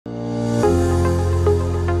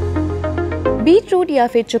Beetroot या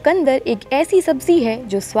फिर चुकंदर एक ऐसी सब्जी है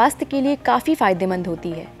जो स्वास्थ्य के लिए काफी फायदेमंद होती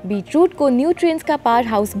है। बीटरूट को न्यूट्रिएंट्स का पावर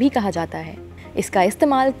हाउस भी कहा जाता है। इसका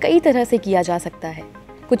इस्तेमाल कई तरह से किया जा सकता है।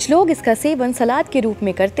 कुछ लोग इसका सेवन सलाद के रूप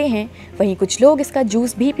में करते हैं, वहीं कुछ लोग इसका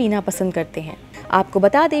जूस भी पीना पसंद करते हैं। आपको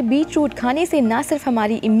बता दें, बीटरूट खाने से न सिर्फ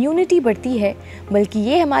हमारी इम्यूनिटी बढ़ती है, बल्कि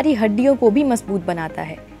ये हमारी हड्डियों को भी मजबूत बनाता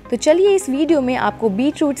है। तो चलिए इस वीडियो में आपको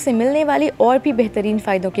बीटरूट से मिलने वाले और भी बेहतरीन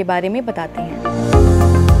फायदों के बारे में बताते हैं।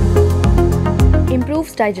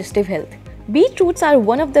 Improves digestive health. Beetroots are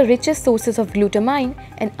one of the richest sources of glutamine,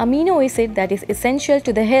 an amino acid that is essential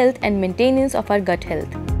to the health and maintenance of our gut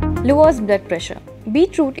health. Lowers blood pressure.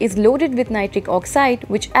 Beetroot is loaded with nitric oxide,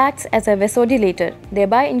 which acts as a vasodilator,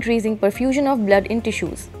 thereby increasing perfusion of blood in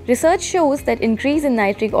tissues. Research shows that increase in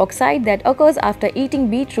nitric oxide that occurs after eating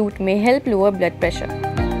beetroot may help lower blood pressure.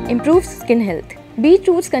 Improves skin health.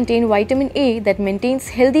 Beetroots contain vitamin A that maintains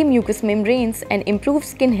healthy mucous membranes and improves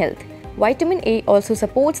skin health. Vitamin A also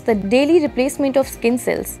supports the daily replacement of skin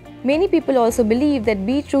cells. Many people also believe that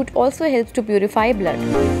beetroot also helps to purify blood.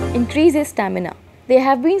 Increases stamina. There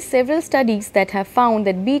have been several studies that have found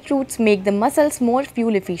that beetroots make the muscles more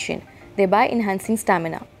fuel efficient, thereby enhancing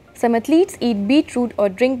stamina. Some athletes eat beetroot or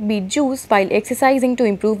drink beet juice while exercising to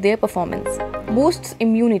improve their performance. Boosts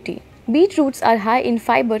immunity. Beetroots are high in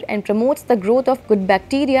fiber and promotes the growth of good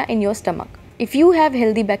bacteria in your stomach. If you have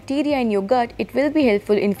healthy bacteria in your gut, it will be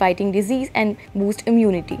helpful in fighting disease and boost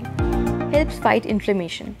immunity. Helps fight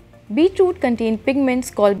inflammation. Beetroot contains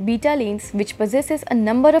pigments called betalains, which possesses a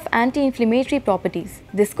number of anti-inflammatory properties.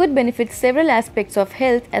 This could benefit several aspects of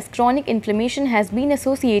health, as chronic inflammation has been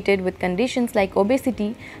associated with conditions like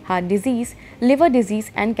obesity, heart disease, liver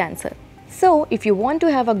disease, and cancer. So, if you want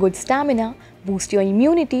to have a good stamina, boost your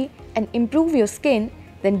immunity, and improve your skin,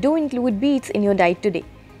 then do include beets in your diet today.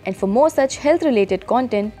 And for more such health-related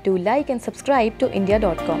content, do like and subscribe to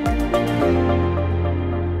India.com.